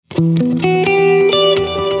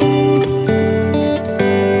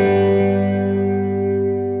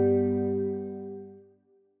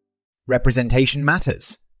Representation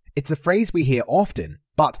matters. It's a phrase we hear often,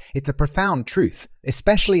 but it's a profound truth,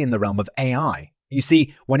 especially in the realm of AI. You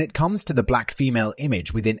see, when it comes to the black female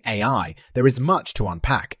image within AI, there is much to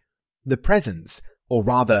unpack. The presence, or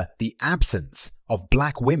rather the absence, of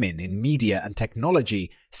black women in media and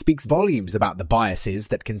technology speaks volumes about the biases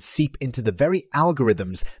that can seep into the very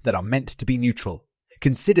algorithms that are meant to be neutral.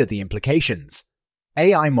 Consider the implications.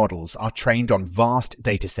 AI models are trained on vast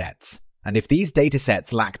datasets, and if these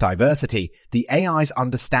datasets lack diversity, the AI's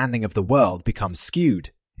understanding of the world becomes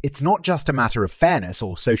skewed. It's not just a matter of fairness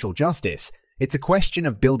or social justice. It's a question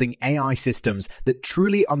of building AI systems that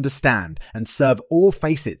truly understand and serve all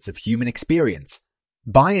facets of human experience.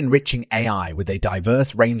 By enriching AI with a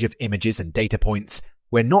diverse range of images and data points,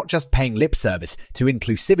 we're not just paying lip service to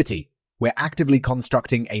inclusivity, we're actively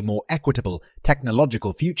constructing a more equitable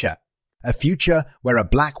technological future. A future where a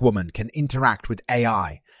black woman can interact with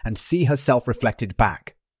AI and see herself reflected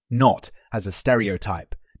back, not as a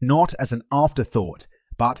stereotype, not as an afterthought,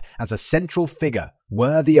 but as a central figure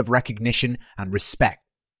worthy of recognition and respect.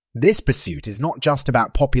 This pursuit is not just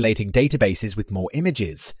about populating databases with more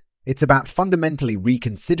images. It's about fundamentally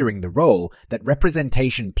reconsidering the role that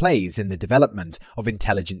representation plays in the development of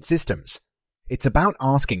intelligent systems. It's about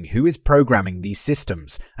asking who is programming these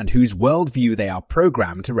systems and whose worldview they are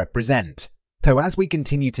programmed to represent. So as we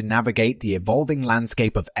continue to navigate the evolving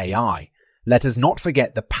landscape of AI, let us not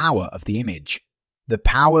forget the power of the image. The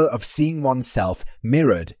power of seeing oneself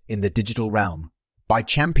mirrored in the digital realm. By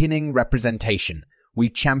championing representation, we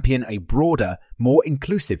champion a broader, more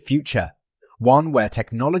inclusive future. One where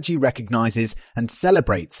technology recognizes and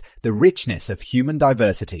celebrates the richness of human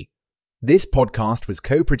diversity. This podcast was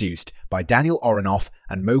co-produced by Daniel Oronoff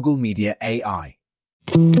and Mogul Media AI.